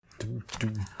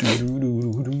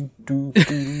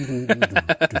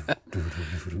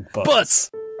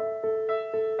Butts.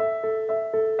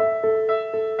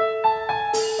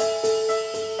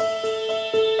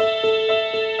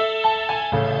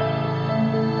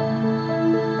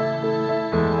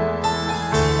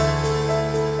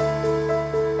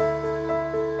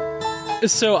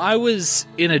 So I was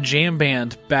in a jam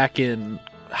band back in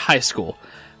high school,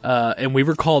 and we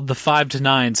were called the 5 to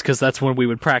 9s because that's when we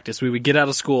would practice. We would get out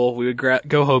of school, we would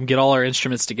go home, get all our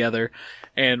instruments together,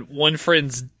 and one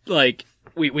friend's, like,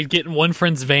 we'd get in one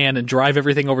friend's van and drive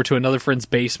everything over to another friend's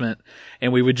basement,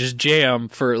 and we would just jam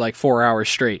for like 4 hours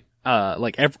straight,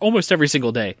 almost every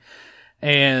single day.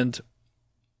 And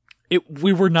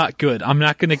we were not good. I'm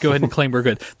not going to go ahead and claim we're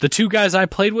good. The two guys I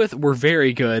played with were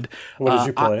very good. What did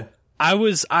you play? I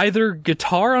was either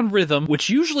guitar on rhythm, which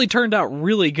usually turned out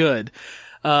really good,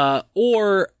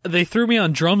 or they threw me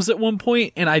on drums at one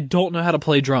point, and I don't know how to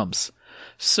play drums.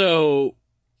 So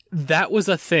that was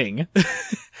a thing.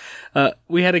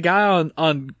 We had a guy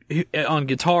on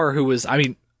guitar who was,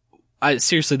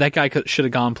 seriously, that guy should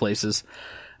have gone places.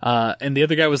 And the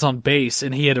other guy was on bass,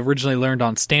 and he had originally learned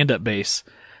on stand-up bass.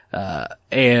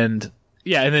 And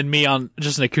then me on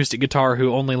just an acoustic guitar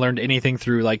who only learned anything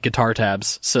through like guitar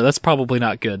tabs. So that's probably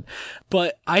not good.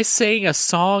 But I sang a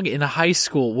song in high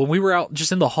school when we were out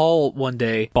just in the hall one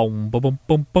day. Boom, boom, boom,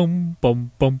 boom, boom,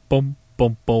 boom, boom,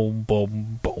 boom, boom, boom, boom,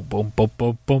 boom, boom,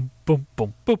 boom, boom, boom,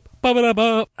 boom, boom. I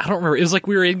don't remember. It was like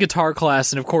we were in guitar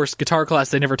class, and of course, guitar class,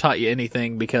 they never taught you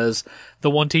anything because the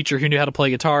one teacher who knew how to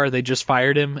play guitar, they just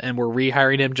fired him and were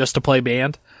rehiring him just to play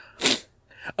band.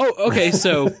 Oh, okay,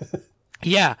 so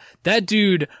yeah, that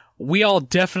dude, we all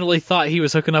definitely thought he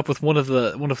was hooking up with one of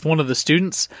the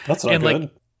students. That's not good. Like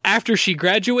after she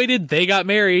graduated, they got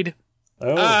married.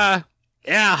 Oh.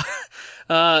 Yeah.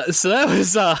 So that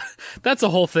was that's a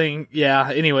whole thing. Yeah,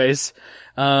 anyways.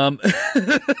 But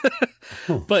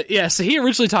yeah, so he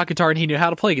originally taught guitar and he knew how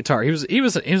to play guitar. He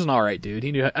was an all right dude.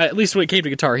 He knew, at least when it came to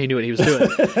guitar, he knew what he was doing.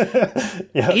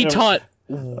 Yeah, he taught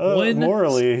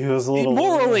morally, he was a little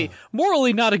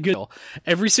morally not a good.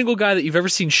 Every single guy that you've ever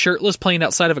seen shirtless playing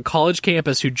outside of a college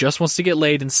campus who just wants to get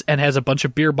laid and has a bunch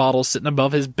of beer bottles sitting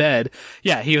above his bed.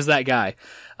 Yeah, he was that guy.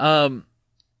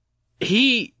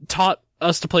 He taught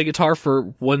us to play guitar for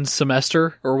one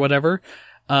semester or whatever.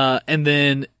 And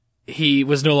then he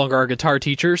was no longer our guitar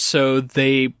teacher, so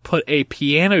they put a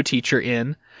piano teacher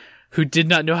in who did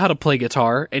not know how to play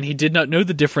guitar, and he did not know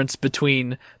the difference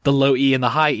between the low E and the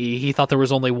high E. He thought there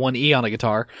was only one E on a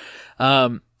guitar.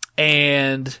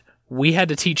 And we had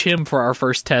to teach him for our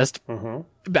first test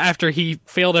after he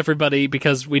failed everybody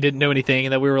because we didn't know anything,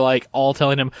 and then we were like all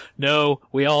telling him, no,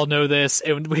 we all know this.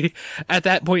 And we, at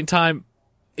that point in time,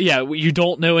 yeah, you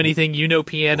don't know anything. You know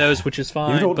pianos, which is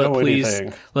fine, but please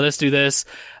let us do this.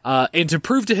 And to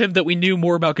prove to him that we knew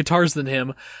more about guitars than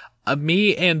him,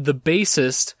 me and the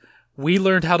bassist, we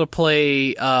learned how to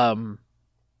play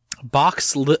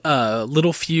Bach's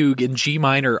Little Fugue in G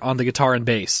minor on the guitar and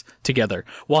bass together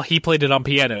while he played it on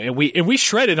piano, and we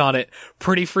shredded on it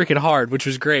pretty freaking hard, which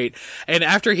was great. And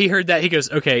after he heard that, he goes,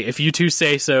 okay, if you two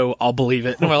say so, I'll believe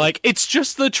it. And we're like, it's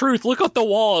just the truth. Look at the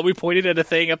wall. And we pointed at a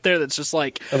thing up there that's just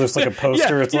like, oh, there's like a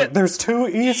poster. It's like, there's two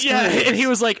Easter eggs. And he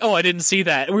was like, oh, I didn't see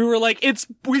that. And we were like,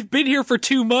 we've been here for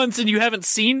 2 months and you haven't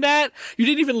seen that? You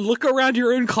didn't even look around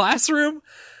your own classroom?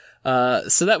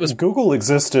 So that was... Google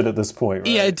existed at this point, right?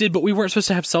 Yeah, it did, but we weren't supposed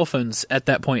to have cell phones at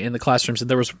that point in the classrooms. And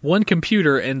there was one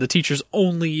computer, and the teachers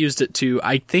only used it to,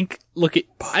 I think, look at...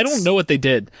 I don't know what they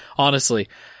did, honestly.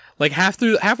 Like,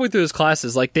 halfway through those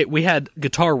classes, like, we had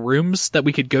guitar rooms that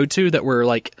we could go to that were,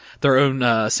 like, their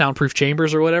own soundproof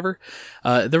chambers or whatever.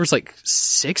 There was, like,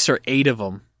 6 or 8 of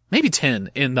them. Maybe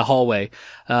 10 in the hallway.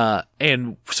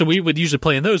 And so we would usually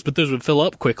play in those, but those would fill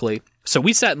up quickly. So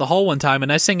we sat in the hall one time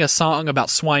and I sang a song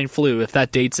about swine flu, if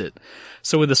that dates it.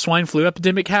 So when the swine flu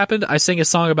epidemic happened, I sang a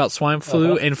song about swine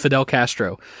flu and Fidel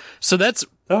Castro. So that's...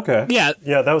 Okay. Yeah.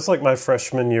 Yeah, that was like my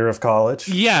freshman year of college.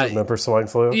 Yeah. I remember swine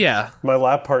flu? Yeah. My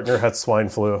lab partner had swine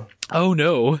flu. Oh,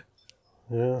 no.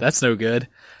 Yeah. That's no good.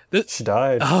 She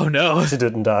died. Oh, no. She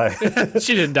didn't die.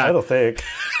 She didn't die.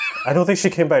 I don't think she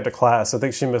came back to class. I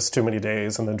think she missed too many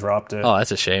days and then dropped it. Oh,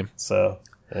 that's a shame. So,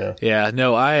 yeah. Yeah,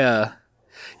 no,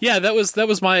 yeah, that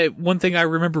was my one thing I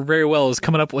remember very well is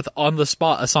coming up with on the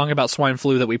spot a song about swine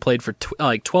flu that we played for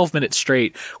 12 minutes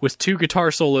straight with 2 guitar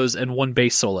solos and 1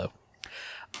 bass solo.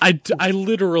 I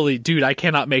literally, dude, I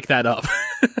cannot make that up.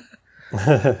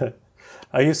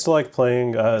 I used to like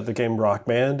playing the game Rock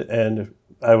Band, and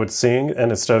I would sing,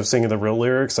 and instead of singing the real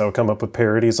lyrics, I would come up with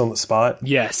parodies on the spot.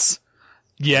 Yes,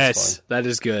 that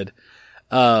is good.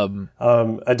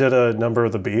 I did a Number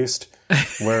of the Beast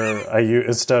where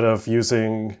instead of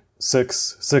using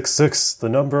 666, the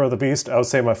number of the beast, I would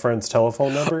say my friend's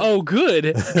telephone number. Oh, good.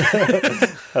 And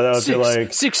I would be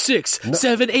like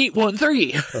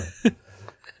 667813.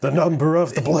 The number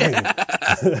of the blade.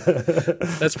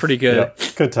 That's pretty good. Yeah,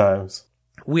 good times.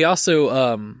 We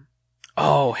also,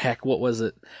 oh heck, what was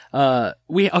it? So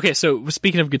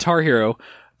speaking of Guitar Hero,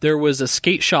 there was a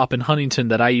skate shop in Huntington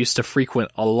that I used to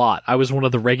frequent a lot. I was one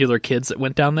of the regular kids that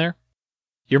went down there.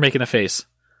 You're making a face.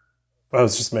 I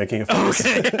was just making a face.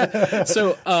 Okay.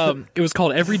 So, it was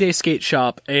called Everyday Skate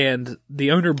Shop, and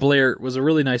the owner, Blair, was a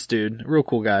really nice dude, real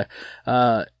cool guy.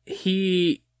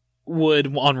 He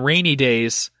would, on rainy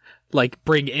days, like,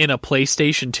 bring in a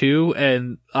PlayStation 2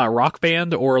 and Rock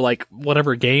Band or, like,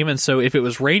 whatever game, and so if it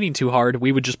was raining too hard,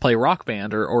 we would just play Rock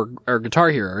Band or Guitar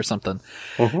Hero or something.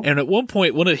 Mm-hmm. And at one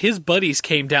point, one of his buddies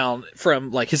came down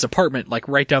from, like, his apartment, like,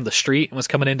 right down the street and was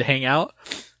coming in to hang out.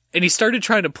 And he started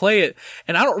trying to play it,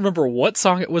 and I don't remember what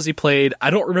song it was he played. I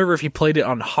don't remember if he played it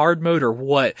on hard mode or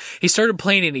what. He started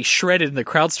playing and he shredded, and the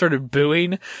crowd started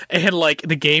booing, and, like,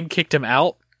 the game kicked him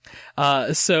out.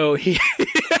 So he...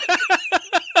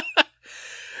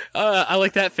 I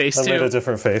like that face, too. I made a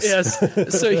different face. Yes.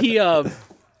 So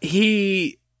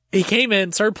he came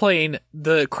in, started playing,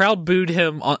 the crowd booed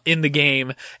him in the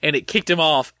game, and it kicked him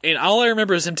off. And all I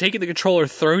remember is him taking the controller,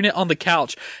 throwing it on the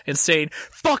couch, and saying,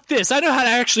 "Fuck this, I know how to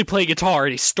actually play guitar."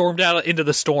 And he stormed out into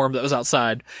the storm that was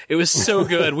outside. It was so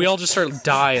good. We all just started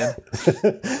dying.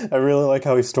 I really like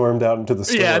how he stormed out into the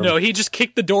storm. Yeah, no, he just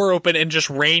kicked the door open, and just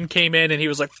rain came in, and he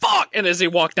was like, "Fuck!" And as he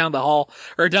walked down the hall,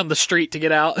 or down the street to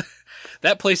get out,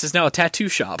 that place is now a tattoo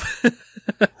shop.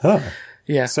 Huh.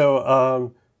 Yeah.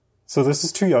 So this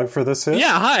is Too Young for This Hit?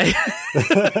 Yeah, hi.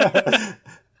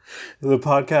 The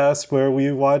podcast where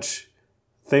we watch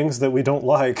things that we don't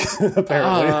like,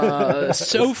 apparently.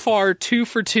 So far, 2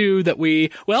 for 2 that we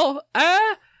don't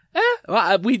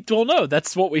know.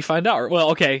 That's what we find out.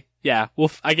 Well, okay. Yeah.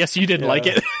 Well, I guess you didn't like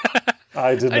it.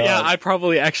 I did not. Yeah, I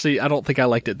don't think I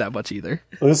liked it that much either.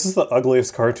 This is the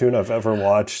ugliest cartoon I've ever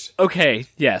watched. Okay.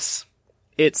 Yes.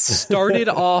 It started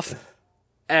off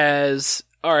as...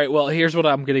 All right, well, here's what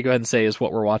I'm going to go ahead and say is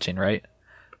what we're watching, right?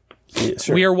 Yeah,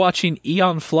 sure. We are watching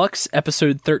Aeon Flux,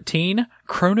 episode 13,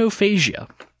 Chronophagia.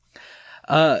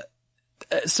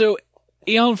 So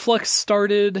Aeon Flux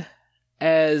started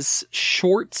as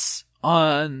shorts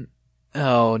on...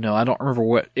 Oh, no, I don't remember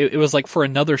what... It was like for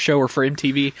another show or for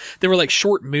MTV. They were like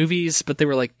short movies, but they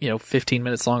were like, 15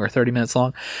 minutes long or 30 minutes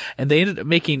long. And they ended up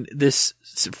making this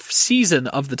season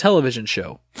of the television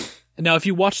show. Now, if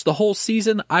you watch the whole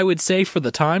season, I would say for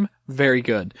the time, very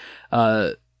good.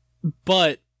 But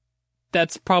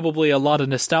that's probably a lot of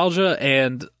nostalgia,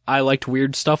 and I liked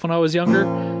weird stuff when I was younger.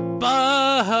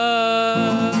 But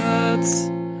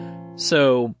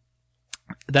so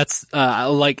that's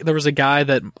there was a guy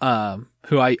that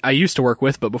who I used to work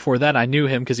with, but before that I knew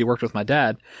him because he worked with my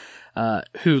dad.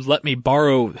 Who let me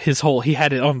borrow he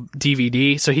had it on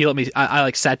DVD, so he let me, I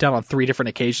like sat down on 3 different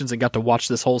occasions and got to watch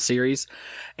this whole series.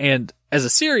 And as a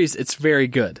series, it's very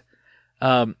good.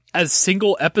 As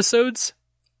single episodes,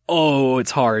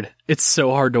 it's hard. It's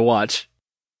so hard to watch.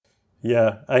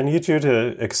 Yeah, I need you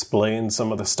to explain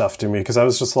some of the stuff to me, because I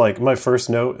was just like, my first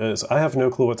note is, I have no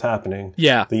clue what's happening.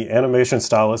 Yeah. The animation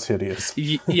style is hideous.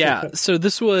 Yeah, so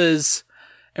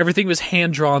everything was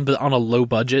hand-drawn, but on a low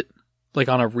budget. Like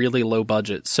on a really low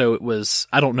budget. So it was,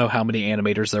 I don't know how many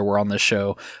animators there were on this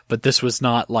show, but it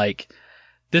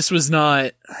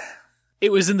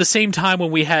was in the same time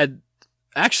when we had,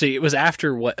 actually it was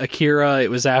after Akira, it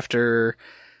was after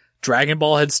Dragon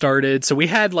Ball had started. So we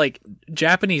had like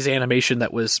Japanese animation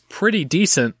that was pretty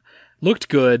decent, looked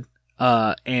good,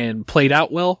 and played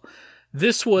out well.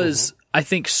 This was, I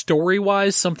think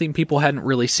story-wise, something people hadn't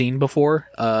really seen before.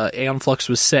 Aeon Flux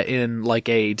was set in like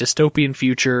a dystopian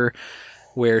future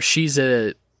where she's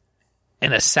an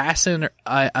assassin.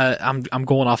 I'm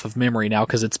going off of memory now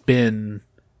because it's been...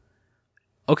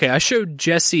 Okay, I showed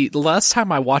Jesse... The last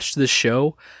time I watched this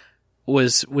show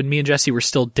was when me and Jesse were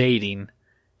still dating,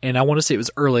 and I want to say it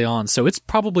was early on, so it's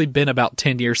probably been about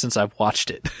 10 years since I've watched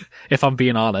it, if I'm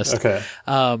being honest. Okay.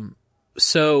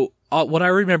 So, what I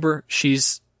remember,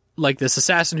 she's like this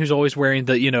assassin who's always wearing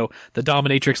the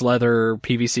dominatrix leather,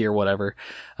 PVC or whatever.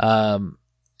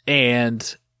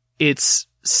 And it's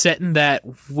set in that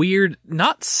weird,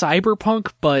 not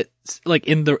cyberpunk, but like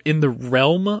in the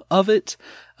realm of it,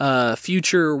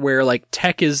 future where like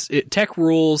tech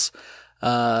rules.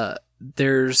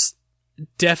 There's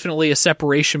definitely a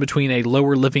separation between a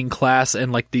lower living class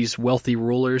and like these wealthy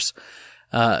rulers.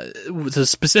 The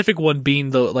specific one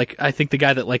being I think the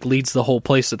guy that like leads the whole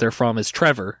place that they're from is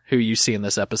Trevor, who you see in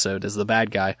this episode as the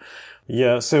bad guy.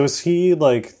 Yeah, so is he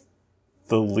like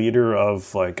the leader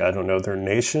of like, I don't know, their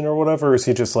nation or whatever? Or is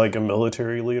he just like a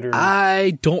military leader?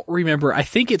 I don't remember. I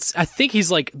think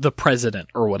he's like the president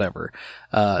or whatever,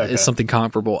 Okay. is something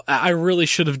comparable. I really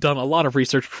should have done a lot of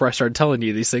research before I started telling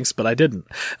you these things, but I didn't.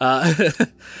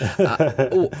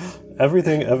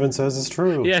 Everything Evan says is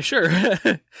true. Yeah, sure.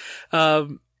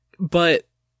 But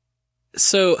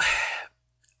so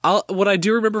what I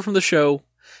do remember from the show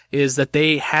is that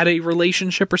they had a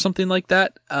relationship or something like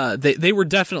that. They were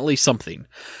definitely something.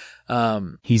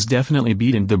 He's definitely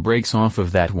beaten the brakes off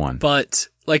of that one. But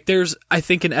like there's, I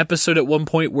think, an episode at one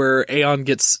point where Aeon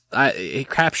gets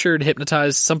captured,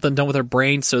 hypnotized, something done with her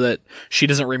brain so that she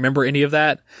doesn't remember any of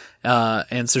that.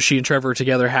 And so she and Trevor are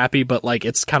together happy, but like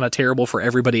it's kind of terrible for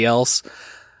everybody else.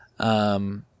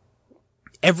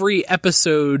 Every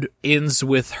episode ends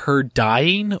with her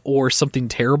dying or something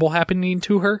terrible happening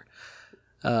to her.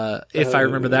 If I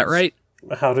remember that right.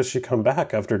 How does she come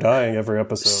back after dying every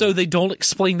episode? So they don't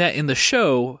explain that in the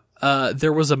show.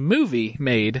 There was a movie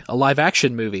made, a live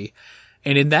action movie,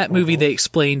 and in that movie they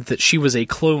explained that she was a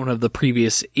clone of the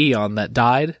previous Aeon that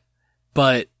died.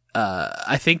 But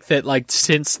I think that like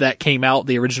since that came out,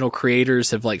 the original creators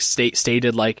have like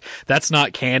stated like that's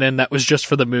not canon. That was just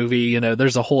for the movie. You know,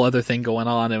 there's a whole other thing going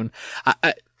on.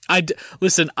 And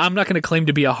listen, I'm not going to claim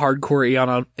to be a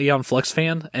hardcore Aeon Flux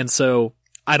fan, and so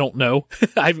I don't know.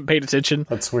 I haven't paid attention.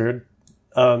 That's weird.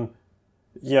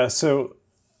 Yeah, so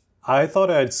I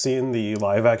thought I'd seen the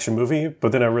live action movie,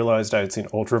 but then I realized I had seen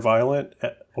Ultraviolet,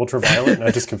 and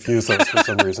I just confused those for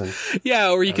some reason. Yeah,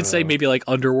 or you could say maybe like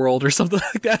Underworld or something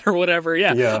like that or whatever.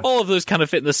 Yeah. All of those kind of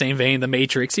fit in the same vein. The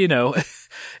Matrix, you know,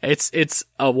 it's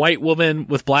a white woman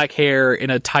with black hair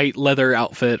in a tight leather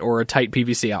outfit or a tight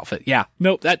PVC outfit. Yeah.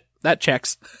 Nope. That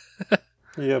checks.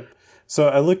 Yep. So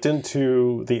I looked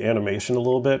into the animation a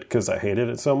little bit because I hated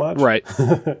it so much. Right.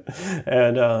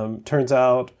 And turns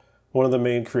out one of the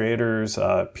main creators,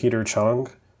 Peter Chung,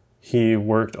 he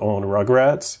worked on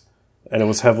Rugrats, and it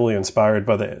was heavily inspired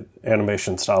by the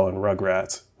animation style in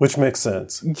Rugrats, which makes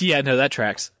sense. Yeah, no, that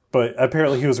tracks. But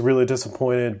apparently he was really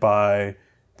disappointed by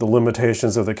the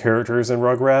limitations of the characters in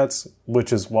Rugrats,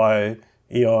 which is why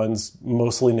Aeon's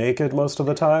mostly naked most of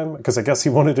the time, because I guess he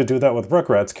wanted to do that with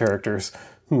Rugrats characters.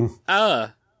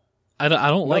 I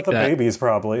don't like Not the that. babies,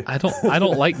 probably. I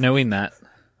don't like knowing that.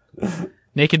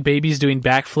 Naked babies doing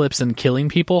backflips and killing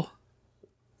people.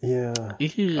 Yeah.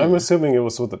 Ew. I'm assuming it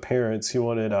was with the parents. He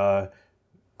wanted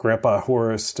Grandpa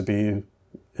Horace to be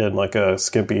in like a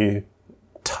skimpy,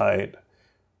 tight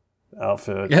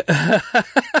outfit.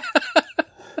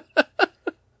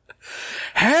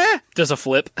 Does a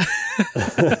flip.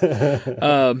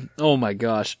 Oh my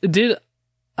gosh.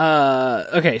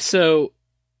 Okay, so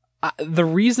the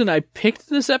reason I picked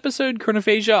this episode,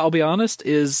 Chronophagia, I'll be honest,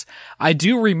 is I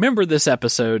do remember this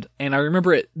episode, and I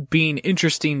remember it being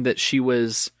interesting that she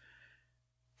was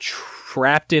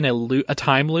trapped in a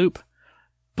time loop,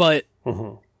 but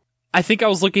I think I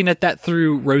was looking at that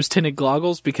through rose-tinted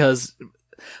goggles because,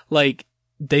 like,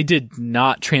 they did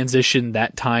not transition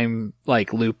that time,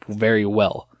 like, loop very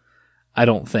well. I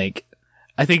don't think.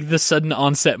 I think the sudden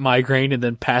onset migraine and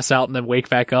then pass out and then wake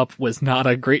back up was not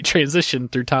a great transition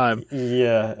through time.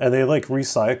 Yeah, and they like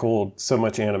recycled so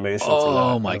much animation.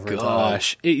 Oh my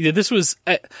gosh. This was,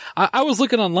 I was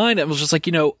looking online and it was just like,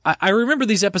 you know, I remember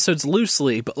these episodes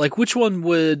loosely, but like which one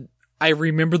would I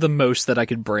remember the most that I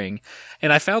could bring?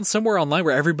 And I found somewhere online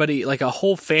where everybody, like a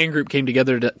whole fan group came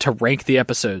together to rank the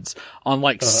episodes on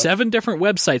like 7 different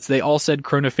websites. They all said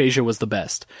Chronophagia was the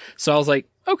best. So I was like,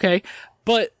 okay,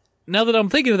 but now that I'm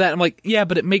thinking of that, I'm like, yeah,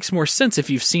 but it makes more sense if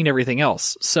you've seen everything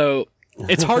else. So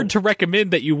it's hard to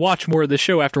recommend that you watch more of the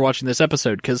show after watching this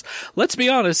episode, because let's be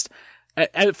honest,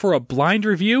 for a blind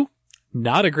review,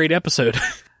 not a great episode.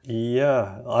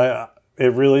 Yeah,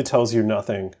 it really tells you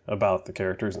nothing about the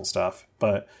characters and stuff.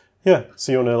 But yeah,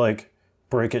 so you want to like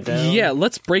break it down? Yeah,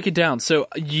 let's break it down. So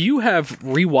you have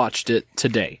rewatched it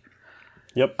today.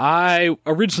 Yep. I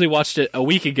originally watched it a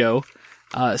week ago.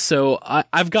 So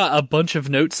I've got a bunch of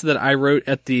notes that I wrote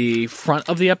at the front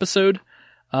of the episode,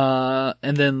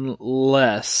 and then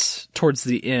less towards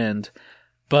the end.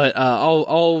 But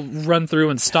I'll run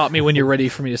through and stop me when you're ready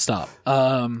for me to stop.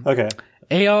 Okay.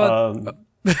 Aeon.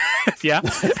 Yeah.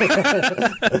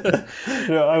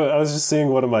 I was just seeing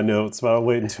one of my notes, but I'll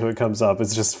wait until it comes up.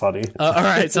 It's just funny. All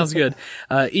right, sounds good.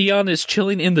 Aeon is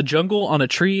chilling in the jungle on a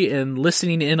tree and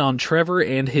listening in on Trevor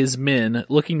and his men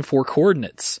looking for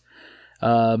coordinates.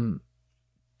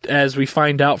 As we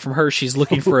find out from her, she's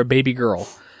looking for a baby girl.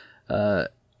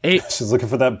 She's looking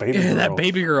for that baby girl. That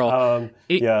baby girl.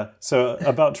 Yeah. So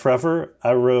about Trevor,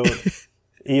 I wrote,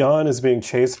 Eon is being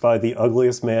chased by the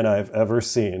ugliest man I've ever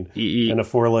seen in a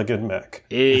four-legged mech.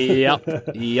 Yep.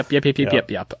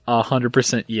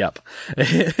 100% yep.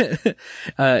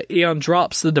 Eon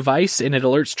drops the device and it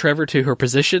alerts Trevor to her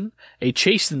position. A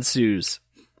chase ensues.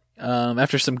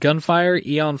 After some gunfire,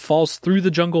 Eon falls through the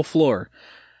jungle floor.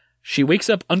 She wakes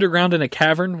up underground in a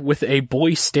cavern with a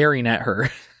boy staring at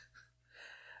her.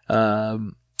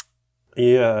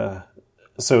 Yeah.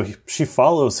 So she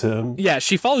follows him. Yeah,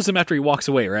 she follows him after he walks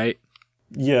away, right?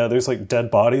 Yeah, there's like dead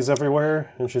bodies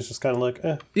everywhere, and she's just kind of like,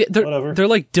 Yeah, whatever. They're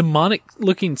like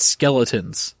demonic-looking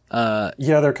skeletons. Yeah,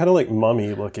 they're kind of like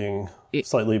mummy-looking,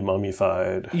 slightly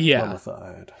mummified. Yeah.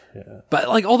 Mummified, yeah. But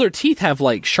like all their teeth have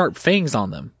like sharp fangs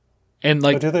on them. And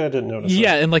like, Oh, do they? I didn't notice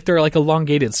yeah, that. and like they're like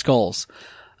elongated skulls.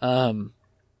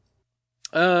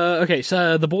 Okay,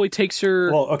 so the boy takes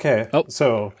her. Well, okay. Oh.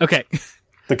 So Okay.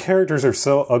 the characters are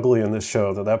so ugly in this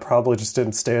show that probably just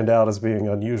didn't stand out as being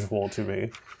unusual to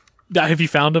me. Have you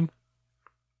found him?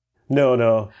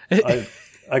 No.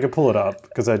 I could pull it up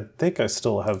because I think I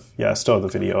still have. Yeah, I still have the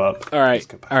video up. All right.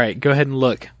 Go ahead and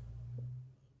look.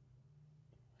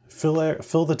 Fill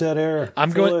the dead air.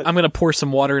 I'm Fill going. it. I'm going to pour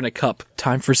some water in a cup.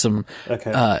 Time for some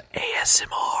Okay.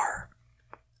 ASMR.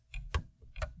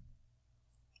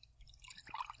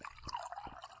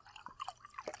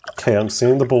 Okay, I'm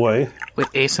seeing the boy. Wait,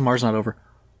 ASMR's not over.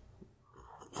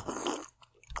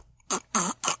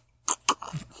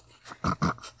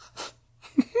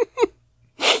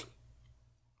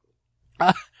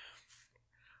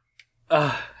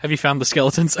 Have you found the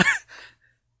skeletons?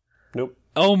 Nope.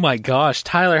 Oh my gosh,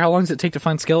 Tyler, how long does it take to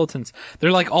find skeletons?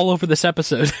 They're like all over this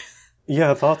episode.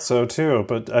 Yeah, I thought so too,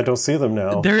 but I don't see them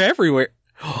now. They're everywhere.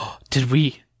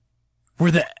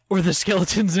 Were the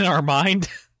skeletons in our mind?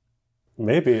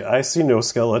 Maybe. I see no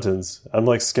skeletons. I'm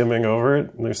like skimming over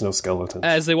it, and there's no skeletons.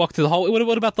 As they walk through the hallway,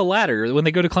 what about the ladder? When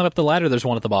they go to climb up the ladder, there's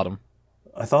one at the bottom.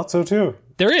 I thought so too.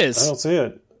 There I is. don't see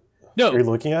it. No. Are you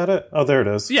looking at it? Oh, there it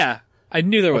is. Yeah, I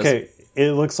knew there was. Okay,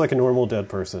 it looks like a normal dead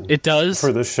person. It does.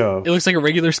 For this show. It looks like a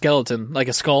regular skeleton, like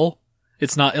a skull.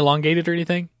 It's not elongated or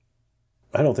anything.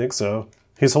 I don't think so.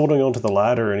 He's holding onto the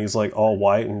ladder, and he's like all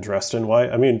white and dressed in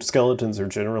white. I mean, skeletons are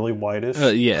generally whitish.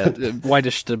 Yeah,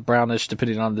 whitish to brownish,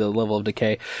 depending on the level of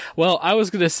decay. Well, I was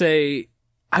gonna say,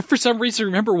 I for some reason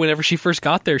remember whenever she first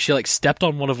got there, she like stepped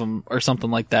on one of them or something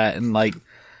like that, and like,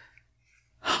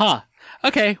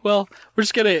 okay, well, we're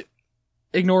just gonna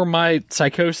ignore my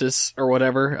psychosis or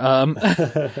whatever.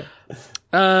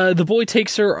 The boy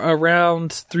takes her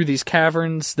around through these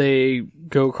caverns. They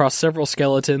go across several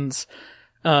skeletons.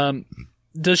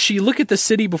 Does she look at the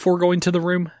city before going to the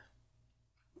room?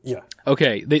 Yeah.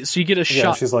 Okay, so you get a Yeah,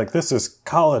 shot. she's like, this is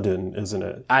Kaladin, isn't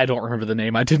it? I don't remember the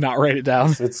name. I did not write it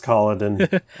down. It's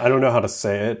Kaladin. I don't know how to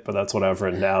say it, but that's what I've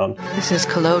written down. This is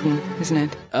Culloden, isn't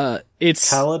it? It's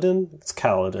Kaladin? It's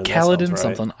Kaladin. Kaladin That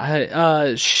sounds something.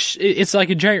 It's like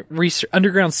a giant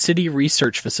underground city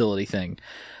research facility thing.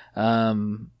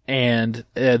 And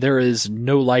there is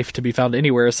no life to be found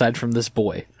anywhere aside from this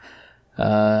boy.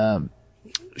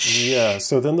 Yeah,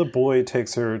 so then the boy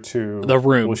takes her to The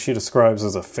room. what she describes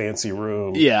as a fancy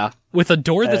room. Yeah, with a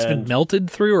door that's been And-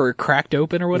 melted through or cracked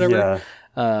open or whatever.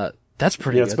 Yeah. That's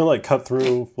pretty Yeah, it's good. been like cut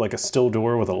through like a steel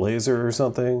door with a laser or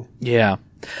something. Yeah.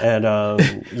 And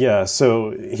yeah,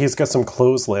 so he's got some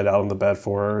clothes laid out on the bed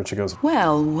for her, and she goes,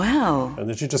 Well, well. and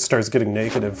then she just starts getting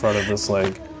naked in front of this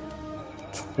like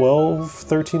 12,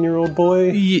 13-year-old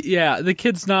boy. Yeah, the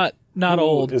kid's not who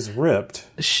old. is ripped.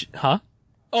 Huh?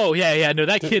 Oh, yeah, no,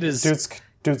 that kid is...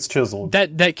 Dude's chiseled.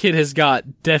 That kid has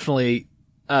got definitely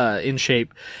in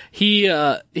shape. She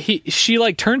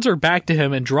like turns her back to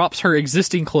him and drops her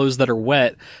existing clothes that are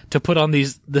wet to put on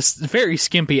this very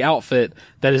skimpy outfit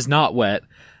that is not wet.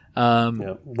 Yeah.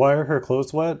 Why are her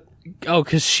clothes wet? Oh,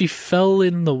 because she fell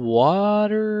in the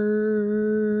water.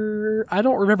 I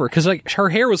don't remember because like her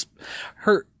hair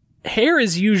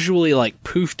is usually like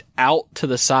poofed out to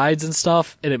the sides and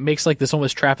stuff, and it makes like this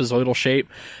almost trapezoidal shape.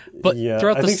 But Yeah,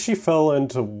 throughout I think she fell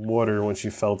into water when she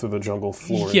fell through the jungle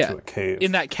floor into a cave.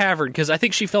 in that cavern, because I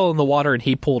think she fell in the water and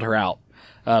he pulled her out.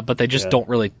 But they just don't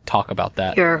really talk about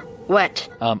that. You're wet.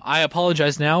 I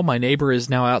apologize now. My neighbor is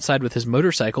now outside with his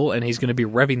motorcycle, and he's going to be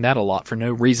revving that a lot for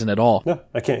no reason at all. No,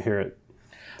 I can't hear it.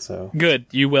 So Good,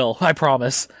 you will. I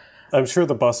promise. I'm sure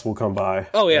the bus will come by.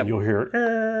 Oh, yeah. And you'll hear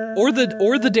Or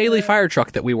the daily fire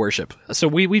truck that we worship. So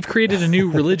we've created a new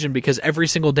religion because every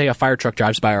single day a fire truck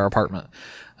drives by our apartment.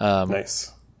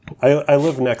 Nice. I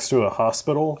live next to a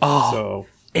hospital, so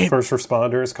first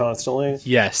responders constantly.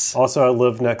 Yes. Also, I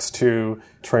live next to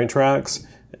train tracks,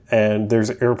 and there's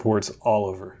airports all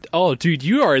over. Oh, dude,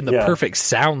 you are in the Yeah. perfect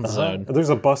sound zone. There's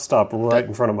a bus stop right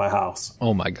in front of my house.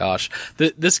 Oh my gosh.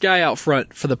 This guy out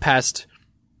front for the past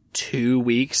 2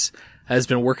 weeks has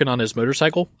been working on his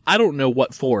motorcycle. I don't know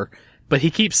what for, but he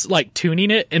keeps like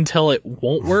tuning it until it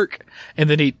won't work. And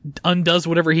then he undoes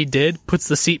whatever he did, puts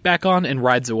the seat back on and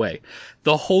rides away.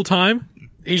 The whole time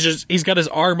he's got his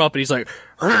arm up and he's like,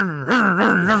 and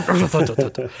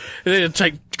then it's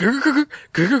like, and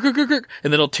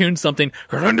then he'll tune something,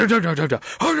 and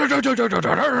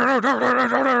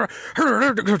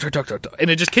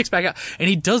it just kicks back out. And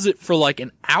he does it for like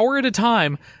an hour at a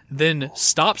time, then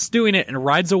stops doing it and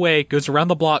rides away, goes around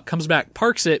the block, comes back,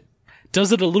 parks it,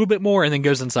 does it a little bit more, and then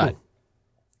goes inside.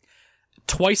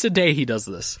 Twice a day he does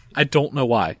this. I don't know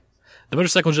why. The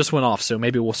motorcycle just went off, so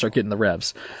maybe we'll start getting the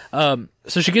revs. So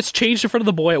she gets changed in front of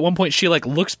the boy. At one point, she like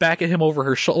looks back at him over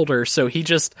her shoulder, so he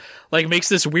just like makes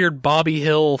this weird Bobby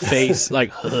Hill face,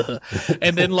 like,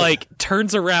 and then like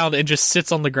turns around and just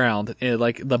sits on the ground in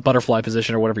like the butterfly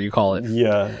position or whatever you call it.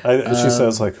 Yeah. She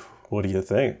says, like, what do you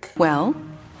think? Well,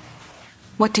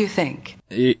 what do you think?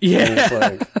 And Yeah. it's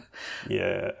like,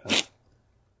 yeah.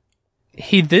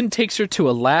 He then takes her to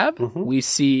a lab. Mm-hmm. We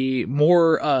see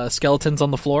more skeletons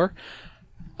on the floor.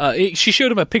 She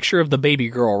showed him a picture of the baby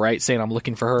girl, right? Saying, I'm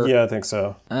looking for her. Yeah, I think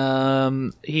so.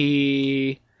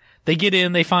 They get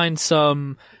in, they find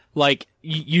some, like,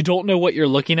 you don't know what you're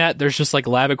looking at. There's just, like,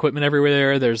 lab equipment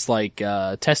everywhere. There's, like,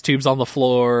 test tubes on the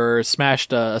floor, a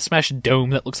smashed dome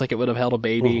that looks like it would have held a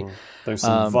baby. Mm-hmm. There's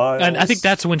some vials. And I think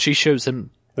that's when she shows him.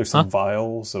 There's some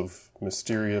vials of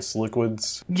mysterious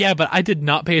liquids. Yeah, but I did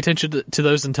not pay attention to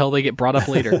those until they get brought up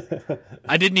later.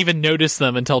 I didn't even notice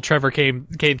them until Trevor came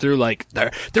through, like,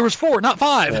 there was 4, not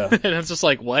 5. Yeah. And it's just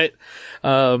like, what?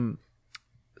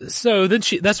 So then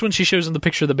that's when she shows him the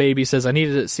picture of the baby, says, I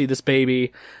needed to see this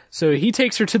baby. So he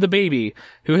takes her to the baby,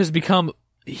 who has become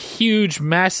a huge,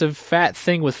 massive, fat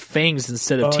thing with fangs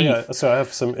instead of teeth. Yeah. So I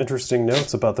have some interesting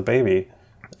notes about the baby.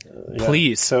 Yeah.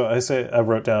 Please. So I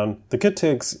wrote down, the kid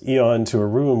takes Eon to a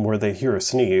room where they hear a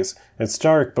sneeze. It's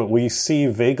dark, but we see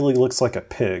vaguely looks like a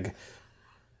pig.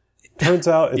 Turns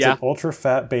out it's Yeah. an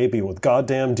ultra-fat baby with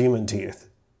goddamn demon teeth.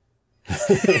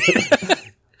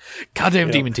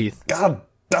 Goddamn demon teeth. God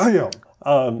damn!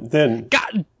 Then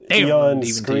God damn Eon demon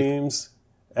teeth. screams,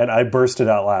 and I bursted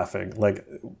out laughing. Like,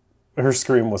 her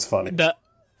scream was funny. The,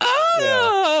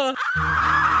 ah!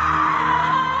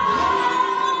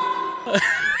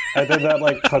 And then that,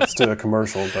 like, cuts to a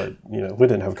commercial, but, you know, we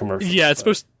didn't have commercials. Yeah, it's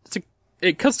but- supposed to.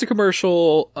 It cuts to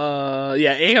commercial.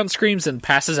 Aeon screams and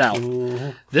passes out.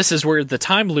 Mm-hmm. This is where the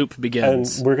time loop And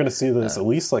begins. we're going to see this at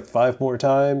least, like, 5 more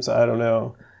times. I don't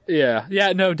know. Yeah,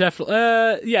 no,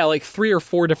 definitely. Like 3 or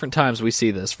 4 different times we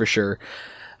see this for sure.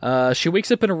 She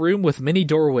wakes up in a room with many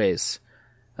doorways.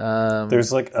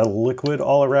 There's, like, a liquid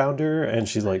all around her, and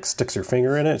she, like, sticks her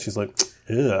finger in it. She's like,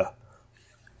 ugh.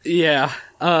 Yeah,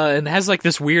 and has like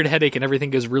this weird headache and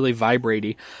everything goes really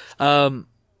vibraty.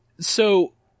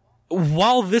 So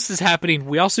while this is happening,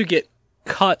 we also get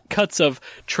cuts of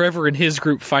Trevor and his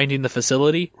group finding the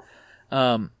facility.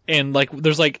 And like,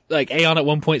 there's like Aeon at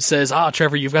one point says,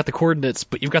 Trevor, you've got the coordinates,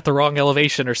 but you've got the wrong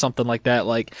elevation or something like that.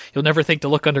 Like, you'll never think to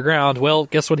look underground. Well,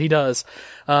 guess what he does?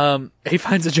 He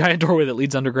finds a giant doorway that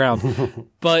leads underground.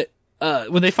 But,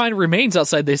 when they find remains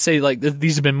outside, they say like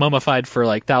these have been mummified for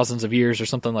like thousands of years or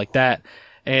something like that.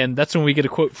 And that's when we get a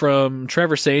quote from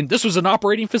Trevor saying, this was an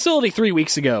operating facility 3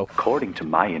 weeks ago. According to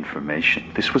my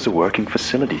information, this was a working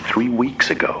facility 3 weeks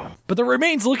ago. But the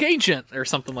remains look ancient or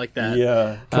something like that.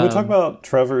 Yeah. Can we talk about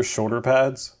Trevor's shoulder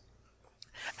pads?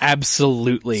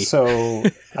 Absolutely. So,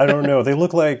 I don't know. They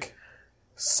look like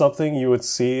something you would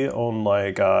see on,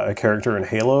 like, a character in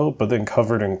Halo, but then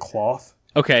covered in cloth.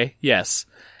 Okay, yes.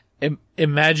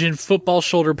 Imagine football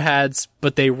shoulder pads,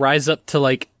 but they rise up to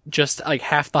like just like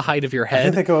half the height of your I think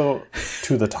head. they go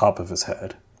to the top of his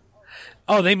head.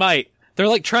 Oh, they might. They're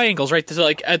like triangles, right? So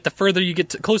like at the further you get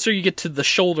to, closer you get to the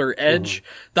shoulder edge,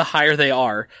 the higher they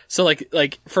are. So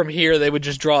like from here they would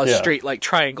just draw a Yeah. straight like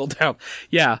triangle down.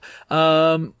 Yeah.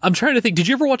 I'm trying to think. Did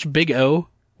you ever watch Big O?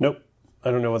 Nope. I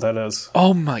don't know what that is.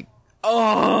 Oh my.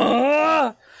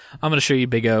 Oh! I'm going to show you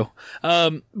Big O.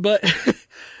 But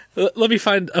let me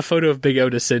find a photo of Big O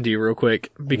to send you real quick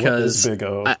because What is Big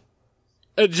O?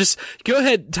 just go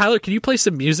ahead, Tyler. Can you play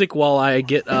some music while I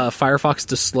get Firefox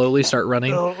to slowly start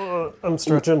running? I'm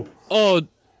stretching. Oh,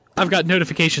 I've got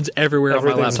notifications everywhere on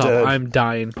my Everything's laptop. dead. I'm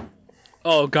dying.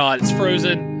 Oh God, it's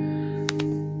frozen.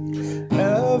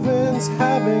 Evan's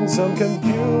having some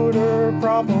computer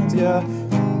problems, yeah.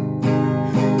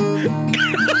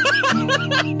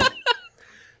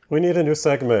 We need a new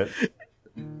segment.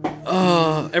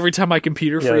 Every time my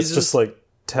computer Yeah, freezes. it's just like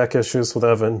tech issues with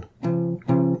Evan.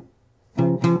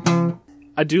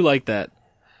 I do like that.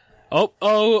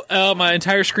 Oh, my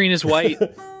entire screen is white.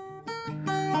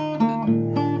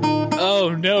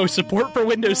 Oh no, support for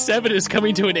Windows 7 is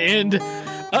coming to an end.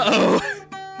 Uh-oh.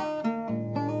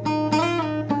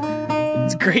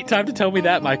 It's a great time to tell me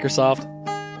that, Microsoft.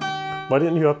 Why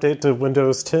didn't you update to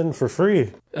Windows 10 for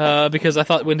free? Because I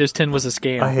thought Windows 10 was a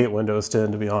scam. I hate Windows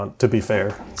 10 to be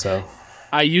fair. So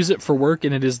I use it for work,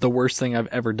 and it is the worst thing I've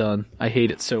ever done. I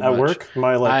hate it so much. at work,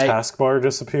 my taskbar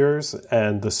disappears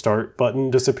and the start button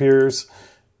disappears.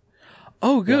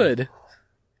 Oh, good.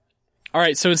 All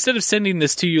right, so instead of sending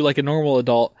this to you like a normal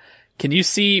adult, can you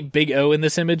see Big O in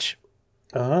this image?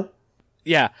 Uh-huh.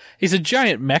 Yeah, he's a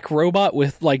giant mech robot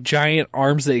with like giant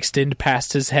arms that extend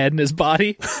past his head and his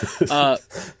body.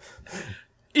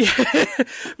 Yeah,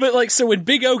 but like, so when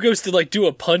Big O goes to like do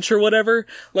a punch or whatever,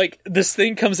 like this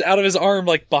thing comes out of his arm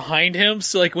like behind him.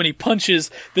 So like when he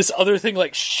punches, this other thing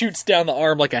like shoots down the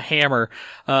arm like a hammer.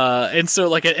 And so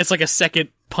like it's like a second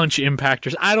punch impact.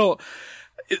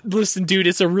 Listen, dude,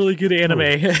 it's a really good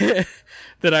anime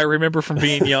that I remember from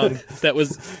being young. That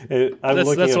was I'm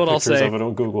looking that's at what I'll pictures say. of it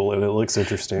on Google, and it looks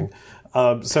interesting.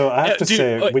 So I have to dude,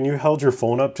 say, when you held your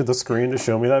phone up to the screen to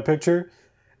show me that picture,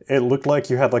 it looked like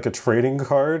you had like a trading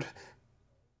card.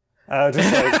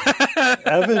 Just like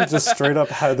Evan just straight up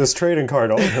had this trading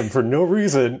card on him for no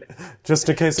reason, just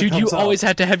in case. Dude, it you comes always out.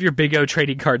 have to have your Big O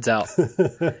trading cards out.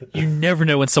 You never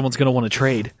know when someone's going to want to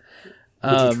trade.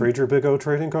 Would you trade your Big O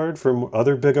trading card for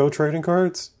other Big O trading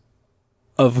cards?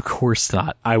 Of course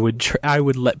not. I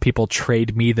would let people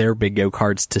trade me their Big O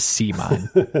cards to see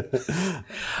mine.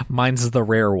 Mine's the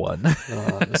rare one.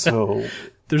 So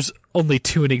There's only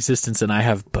 2 in existence, and I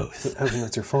have both. Evan,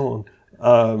 that's your phone.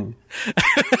 So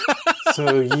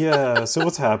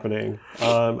what's happening?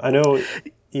 I know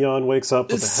Eon wakes up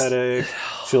with a headache.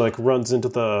 She like runs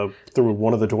through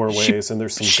one of the doorways, and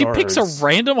there's some She guards. picks a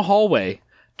random hallway,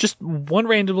 just one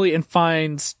randomly, and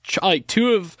finds like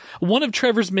one of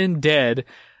Trevor's men dead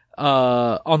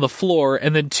on the floor,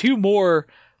 and then 2 more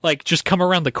like just come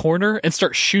around the corner and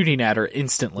start shooting at her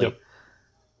instantly.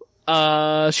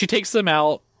 Yep. She takes them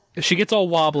out. She gets all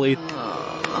wobbly.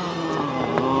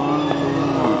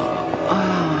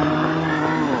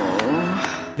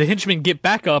 The henchmen get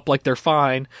back up like they're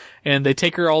fine, and they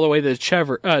take her all the way to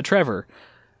Trevor.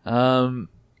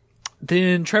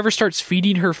 Then Trevor starts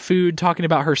feeding her food, talking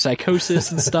about her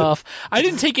psychosis and stuff. I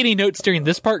didn't take any notes during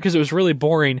this part because it was really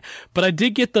boring, but I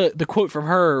did get the quote from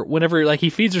her whenever like he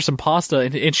feeds her some pasta,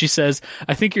 and she says,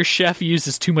 "I think your chef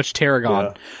uses too much tarragon."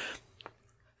 Yeah.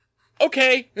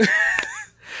 Okay.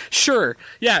 Sure.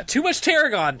 Yeah, too much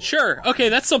tarragon. Sure. Okay,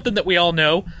 that's something that we all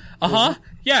know. Uh-huh.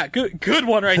 Yeah, good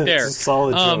one right there. It's a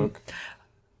solid joke.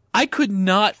 I could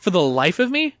not, for the life of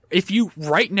me, if you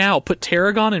right now put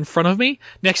tarragon in front of me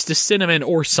next to cinnamon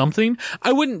or something,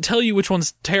 I wouldn't tell you which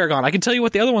one's tarragon. I can tell you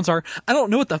what the other ones are. I don't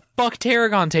know what the fuck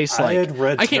tarragon tastes like. I had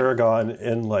read tarragon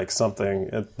in like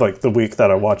something like the week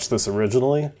that I watched this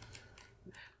originally.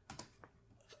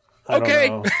 I don't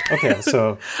know. Okay,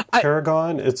 so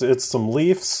tarragon, it's some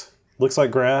leaves, looks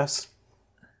like grass.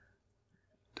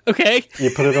 Okay.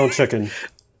 You put it on chicken.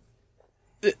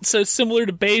 So it's similar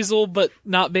to basil, but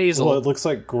not basil. Well, it looks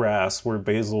like grass, where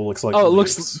basil looks like it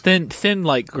leaves. looks thin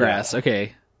like grass. Yeah.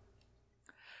 Okay.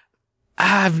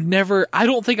 I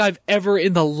don't think I've ever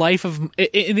in the life of,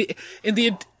 in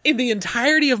the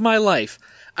entirety of my life,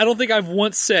 I don't think I've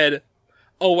once said,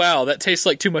 "Oh wow, that tastes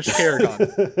like too much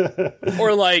tarragon."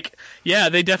 Or like, "Yeah,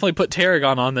 they definitely put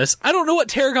tarragon on this." I don't know what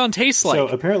tarragon tastes like. So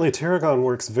apparently tarragon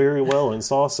works very well in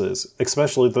sauces,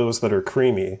 especially those that are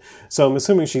creamy. So I'm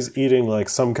assuming she's eating like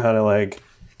some kind of like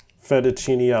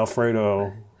fettuccine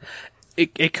alfredo.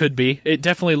 It could be. It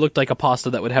definitely looked like a pasta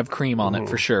that would have cream on it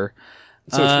for sure.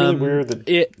 So it's really weird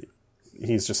that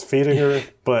he's just feeding her,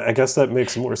 but I guess that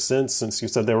makes more sense since you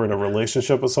said they were in a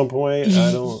relationship at some point.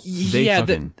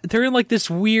 They're in like this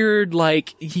weird,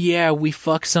 like, yeah, we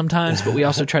fuck sometimes, but we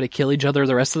also try to kill each other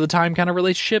the rest of the time kind of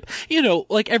relationship. You know,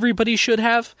 like everybody should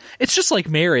have. It's just like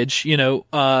marriage, you know,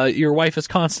 your wife is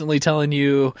constantly telling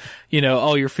you, you know,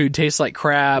 oh, your food tastes like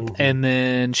crap, and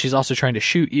then she's also trying to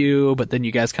shoot you, but then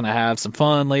you guys kind of have some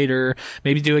fun later,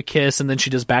 maybe do a kiss, and then she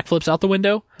does backflips out the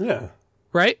window. Yeah.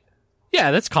 Right?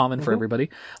 Yeah, that's common for everybody.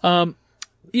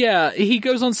 Yeah, he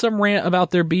goes on some rant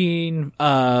about there being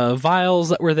vials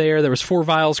that were there. There was 4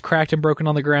 vials cracked and broken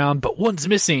on the ground, but one's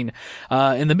missing.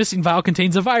 And the missing vial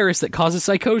contains a virus that causes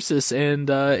psychosis and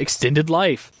extended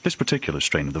life. This particular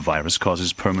strain of the virus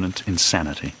causes permanent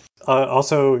insanity.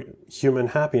 Also, human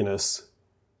happiness.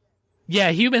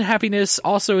 Yeah, human happiness.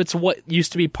 Also, it's what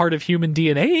used to be part of human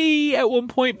DNA at one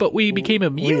point, but we became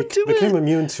immune to We became it.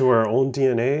 immune to our own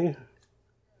DNA.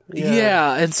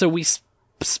 Yeah, and so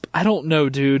I don't know,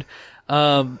 dude.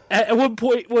 At one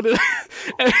point,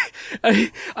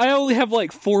 I only have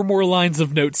like 4 more lines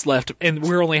of notes left, and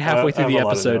we're only halfway through I the have a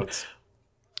lot of episode. notes.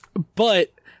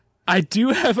 But I do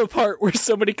have a part where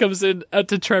somebody comes in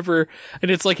to Trevor, and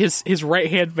it's like his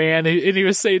right-hand man, and he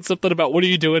was saying something about, what are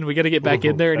you doing? We got to get back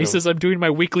in there. And he says, I'm doing my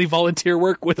weekly volunteer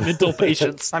work with mental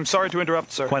patients. I'm sorry to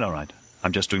interrupt, sir. Quite all right.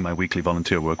 I'm just doing my weekly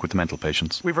volunteer work with the mental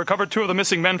patients. We've recovered 2 of the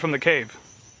missing men from the cave.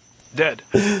 Dead.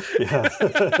 Yeah.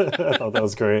 I thought that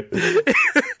was great.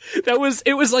 It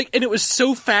was like, and it was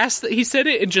so fast that he said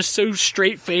it, and just so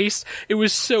straight-faced. It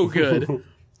was so good.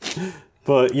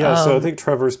 But yeah, so I think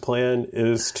Trevor's plan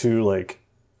is to like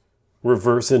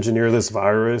reverse engineer this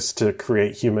virus to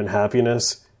create human